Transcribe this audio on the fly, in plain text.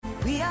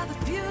are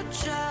the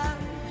future.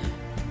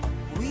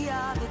 We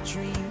are the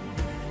dream.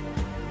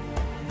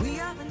 We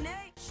are the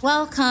nation.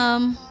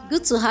 Welcome.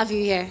 Good to have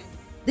you here.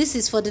 This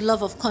is For the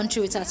Love of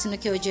Country with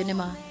Atinuke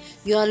Ojenema.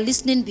 You are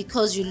listening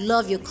because you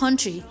love your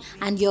country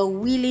and you're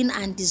willing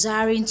and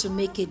desiring to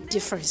make a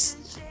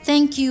difference.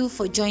 Thank you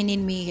for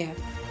joining me here.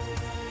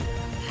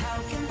 How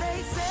can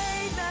they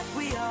say that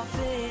we are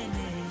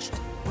finished?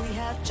 We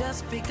have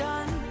just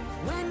begun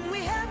when we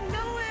have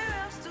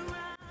nowhere else to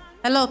run.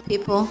 Hello,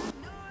 people.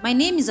 My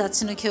name is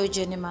Atinuke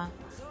Ojenema.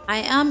 I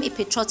am a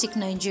patriotic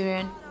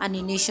Nigerian and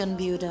a nation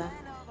builder.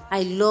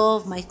 I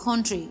love my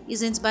country,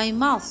 isn't by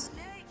mouth.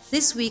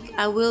 This week,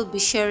 I will be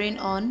sharing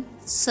on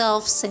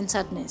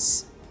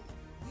self-centeredness.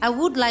 I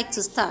would like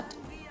to start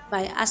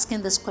by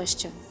asking this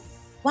question.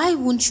 Why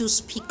won't you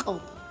speak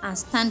up and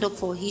stand up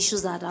for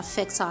issues that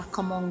affect our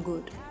common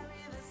good?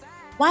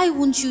 Why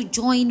won't you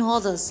join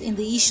others in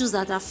the issues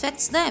that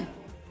affect them?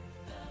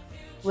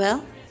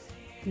 Well,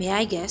 may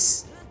I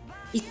guess?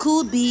 It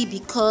could be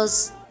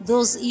because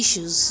those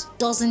issues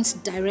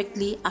doesn't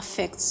directly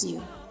affect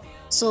you.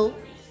 So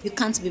you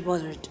can't be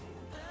bothered.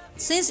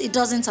 Since it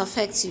doesn't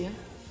affect you,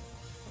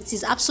 it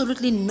is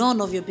absolutely none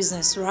of your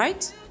business,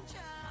 right?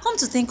 Come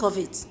to think of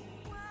it.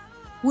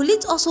 Will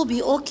it also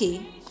be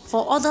okay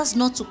for others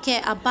not to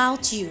care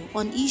about you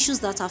on issues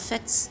that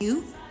affect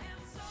you,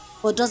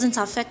 but doesn't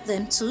affect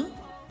them too?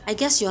 I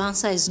guess your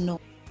answer is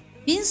no.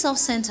 Being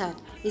self-centered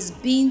is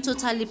being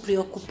totally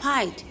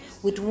preoccupied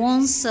with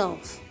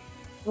oneself,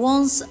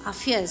 one's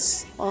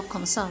affairs or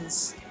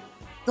concerns,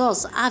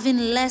 thus having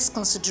less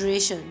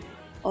consideration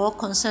or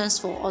concerns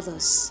for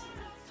others.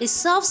 A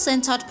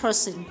self-centered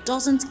person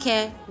doesn't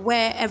care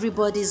where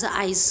everybody's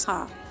eyes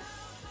are.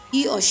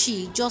 He or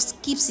she just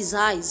keeps his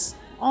eyes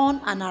on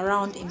and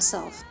around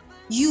himself.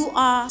 You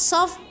are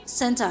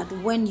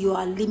self-centered when you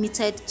are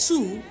limited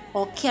to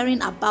or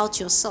caring about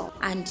yourself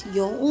and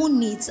your own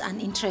needs and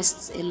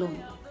interests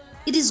alone.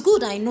 It is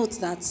good I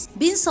note that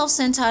being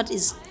self-centered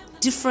is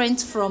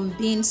different from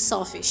being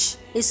selfish.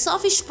 A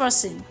selfish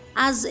person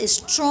has a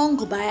strong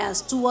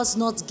bias towards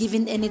not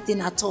giving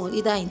anything at all,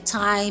 either in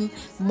time,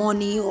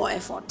 money, or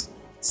effort.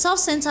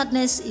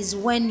 Self-centeredness is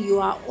when you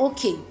are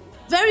okay,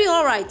 very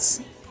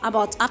alright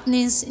about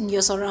happenings in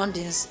your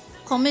surroundings,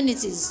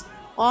 communities,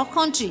 or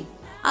country,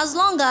 as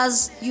long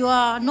as you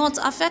are not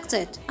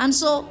affected. And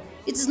so,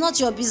 it is not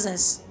your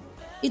business.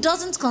 It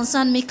doesn't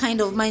concern me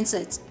kind of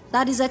mindset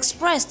that is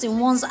expressed in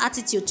one's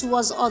attitude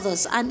towards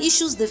others and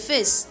issues they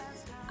face.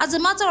 As a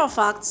matter of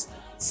fact,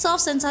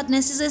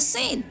 self-centeredness is a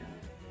sin.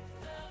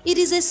 It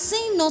is a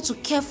sin not to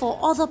care for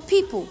other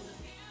people,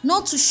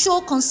 not to show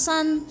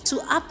concern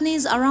to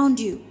happenings around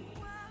you.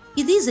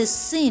 It is a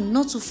sin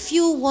not to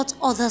feel what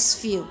others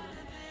feel.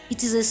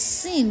 It is a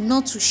sin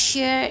not to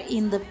share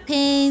in the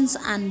pains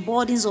and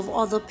burdens of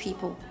other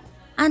people,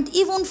 and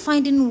even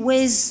finding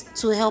ways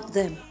to help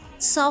them.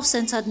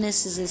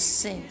 Self-centeredness is a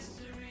sin.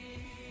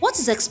 What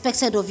is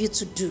expected of you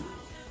to do?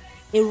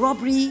 A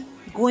robbery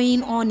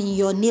going on in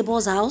your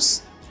neighbor's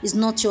house is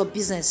not your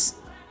business,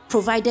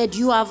 provided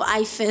you have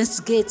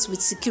high-fenced gates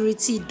with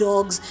security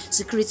dogs,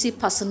 security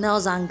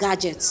personnel, and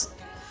gadgets,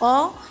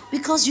 or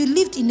because you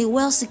lived in a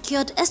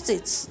well-secured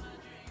estate.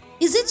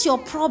 Is it your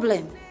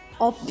problem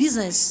or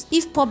business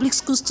if public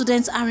school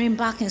students aren't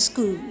back in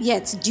school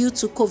yet due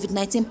to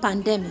COVID-19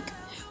 pandemic,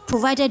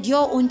 provided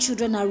your own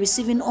children are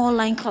receiving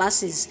online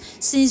classes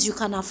since you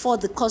can afford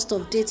the cost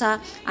of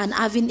data and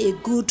having a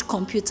good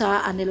computer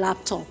and a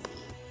laptop?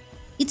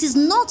 It is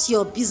not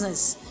your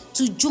business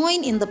to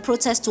join in the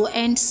protest to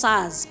end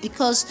SARS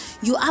because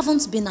you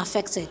haven't been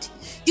affected.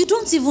 You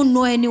don't even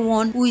know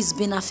anyone who is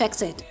being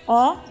affected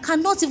or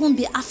cannot even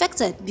be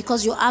affected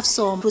because you have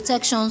some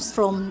protections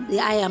from the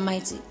High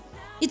Almighty.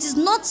 It is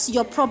not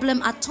your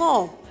problem at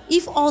all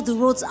if all the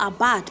roads are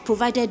bad,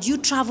 provided you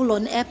travel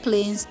on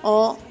airplanes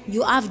or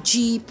you have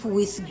jeep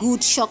with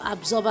good shock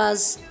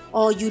absorbers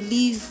or you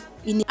live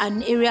in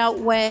an area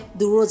where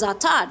the roads are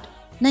tarred.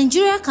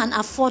 Nigeria can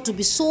afford to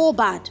be so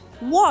bad,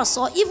 worse,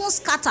 or even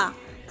scatter,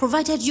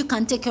 provided you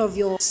can take care of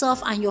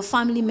yourself and your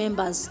family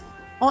members,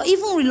 or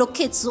even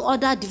relocate to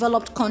other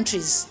developed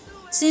countries,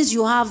 since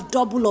you have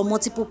double or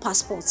multiple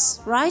passports,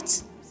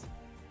 right?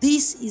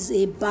 This is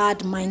a bad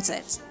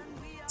mindset.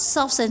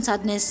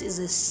 Self-centeredness is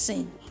a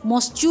sin.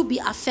 Must you be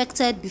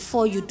affected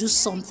before you do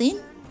something?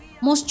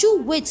 Must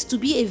you wait to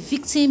be a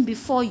victim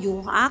before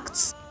you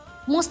act?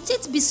 Must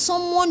it be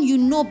someone you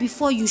know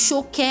before you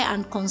show care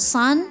and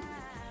concern?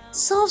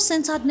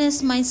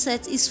 Self-centeredness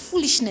mindset is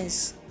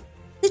foolishness.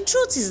 The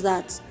truth is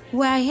that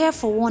we are here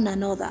for one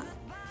another.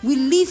 We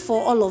live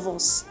for all of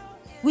us.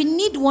 We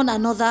need one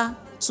another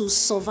to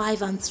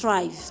survive and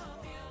thrive.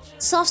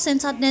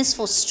 Self-centeredness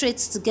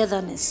frustrates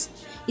togetherness.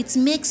 It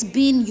makes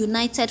being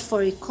united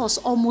for a cause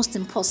almost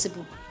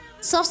impossible.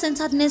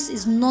 Self-centeredness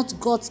is not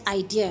God's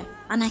idea,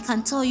 and I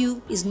can tell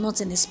you is not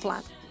in His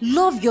plan.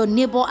 Love your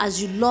neighbor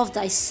as you love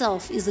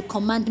thyself is the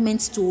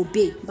commandment to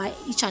obey by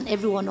each and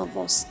every one of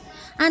us,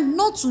 and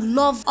not to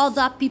love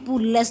other people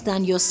less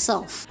than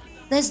yourself.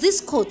 There's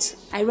this quote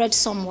I read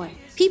somewhere.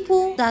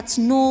 People that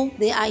know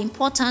they are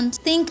important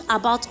think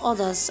about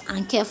others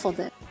and care for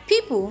them.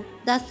 People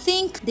that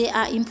think they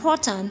are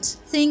important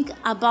think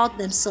about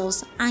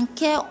themselves and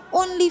care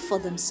only for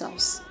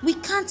themselves. We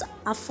can't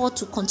afford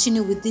to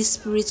continue with this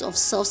spirit of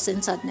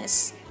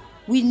self-centeredness.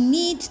 We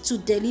need to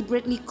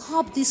deliberately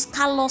curb this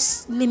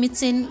callous,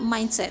 limiting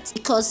mindset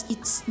because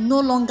it no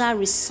longer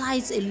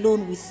resides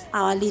alone with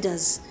our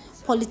leaders,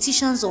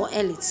 politicians, or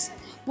elites,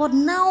 but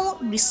now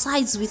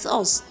resides with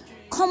us,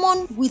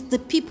 common with the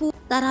people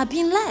that are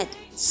being led.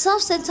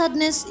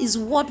 Self-centeredness is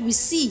what we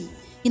see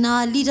in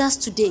our leaders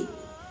today.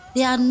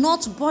 They are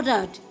not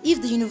bothered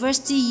if the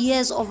university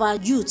years of our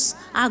youths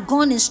are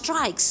gone in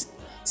strikes,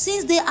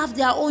 since they have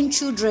their own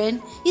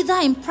children either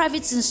in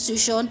private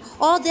institution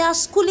or they are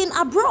schooling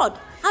abroad,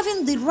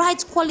 having the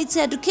right quality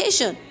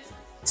education.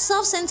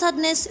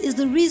 Self-centeredness is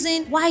the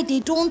reason why they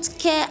don't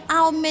care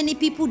how many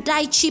people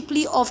die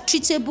cheaply of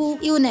treatable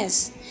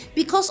illness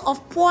because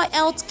of poor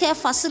healthcare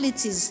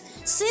facilities,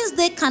 since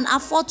they can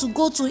afford to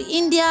go to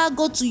India,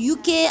 go to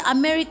UK,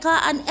 America,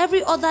 and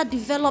every other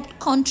developed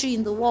country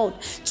in the world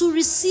to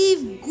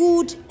receive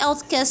good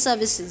healthcare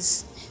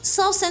services.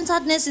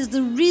 Self-centeredness is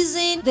the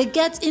reason they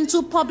get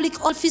into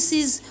public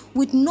offices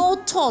with no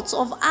thought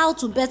of how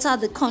to better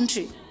the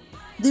country.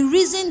 The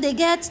reason they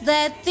get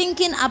there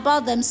thinking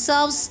about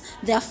themselves,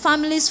 their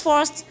families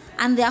first,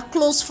 and their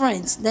close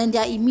friends, then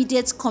their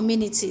immediate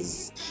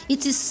communities.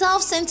 It is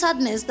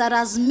self-centeredness that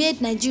has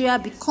made Nigeria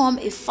become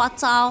a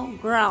fertile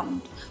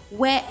ground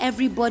where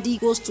everybody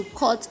goes to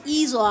cut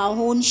his or her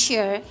own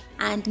share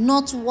and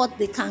not what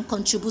they can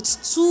contribute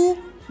to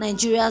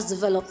Nigeria's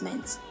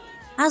development.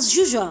 As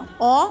usual,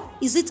 or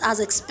is it as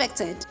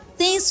expected?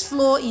 Things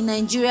flow in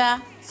Nigeria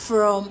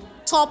from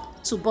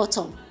top to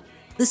bottom.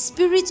 The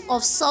spirit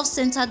of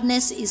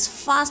self-centeredness is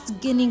fast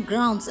gaining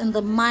grounds in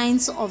the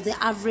minds of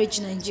the average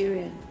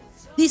Nigerian.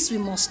 This we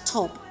must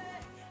stop.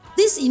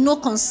 This "e no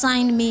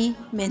concern me"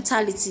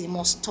 mentality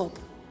must stop.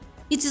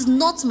 It is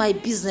not my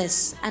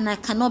business and I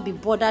cannot be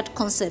bothered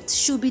concept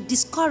should be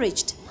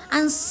discouraged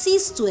and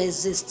cease to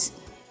exist.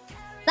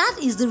 That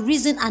is the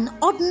reason an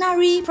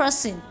ordinary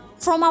person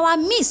from our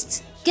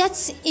midst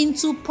gets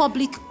into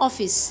public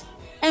office,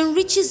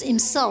 enriches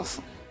himself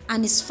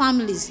and his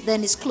families,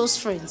 then his close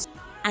friends,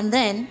 and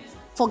then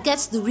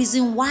forgets the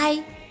reason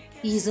why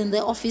he is in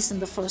the office in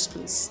the first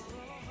place.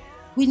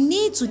 We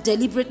need to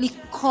deliberately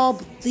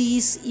curb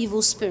this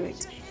evil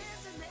spirit.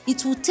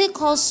 It will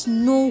take us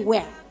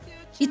nowhere.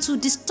 It will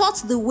distort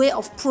the way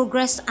of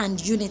progress and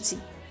unity.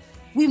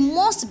 We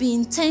must be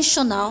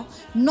intentional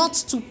not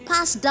to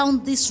pass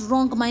down this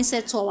wrong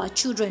mindset to our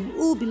children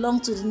who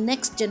belong to the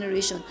next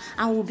generation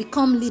and will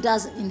become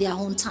leaders in their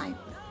own time.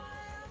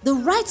 The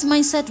right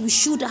mindset we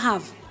should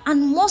have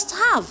and must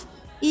have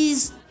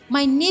is: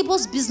 my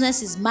neighbor's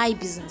business is my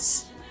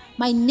business.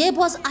 My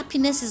neighbor's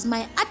happiness is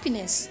my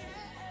happiness.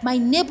 My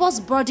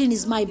neighbor's burden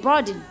is my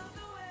burden.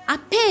 Her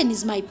pain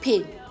is my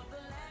pain.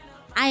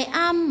 I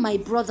am my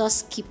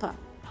brother's keeper.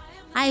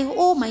 I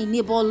owe my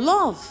neighbor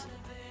love.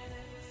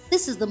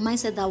 This is the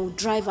mindset that will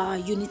drive our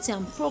unity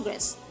and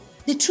progress.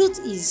 The truth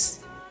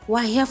is,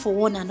 we are here for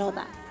one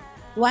another.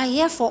 We are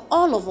here for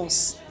all of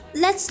us.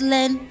 Let's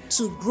learn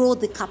to grow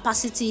the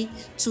capacity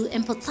to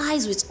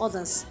empathize with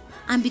others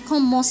and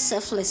become more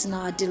selfless in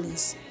our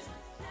dealings.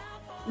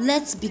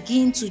 Let's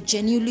begin to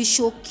genuinely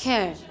show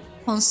care,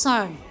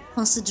 concern,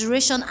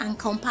 consideration, and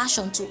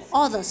compassion to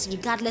others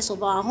regardless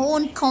of our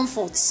own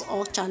comforts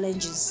or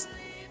challenges.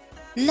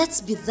 Let's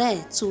be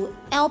there to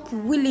help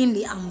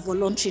willingly and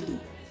voluntarily.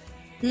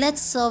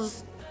 Let's serve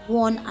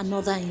one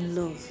another in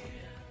love.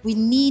 We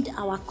need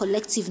our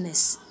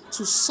collectiveness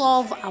to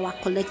solve our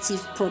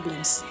collective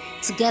problems.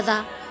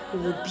 Together, we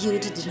will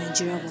build the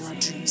Nigeria of our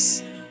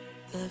dreams.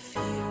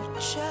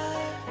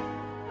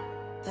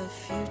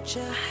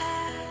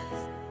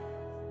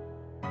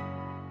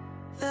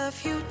 The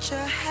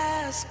future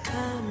has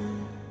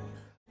come.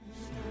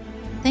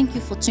 Thank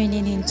you for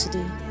tuning in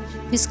today.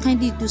 Please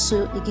kindly do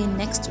so again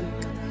next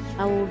week.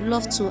 I would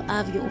love to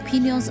have your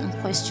opinions and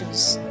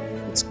questions.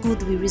 It's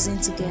good we reason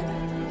together.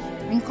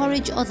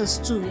 Encourage others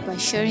too by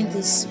sharing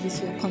this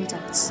with your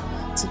contacts.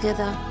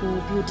 Together, we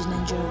will build the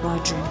Nigeria of our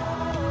dream.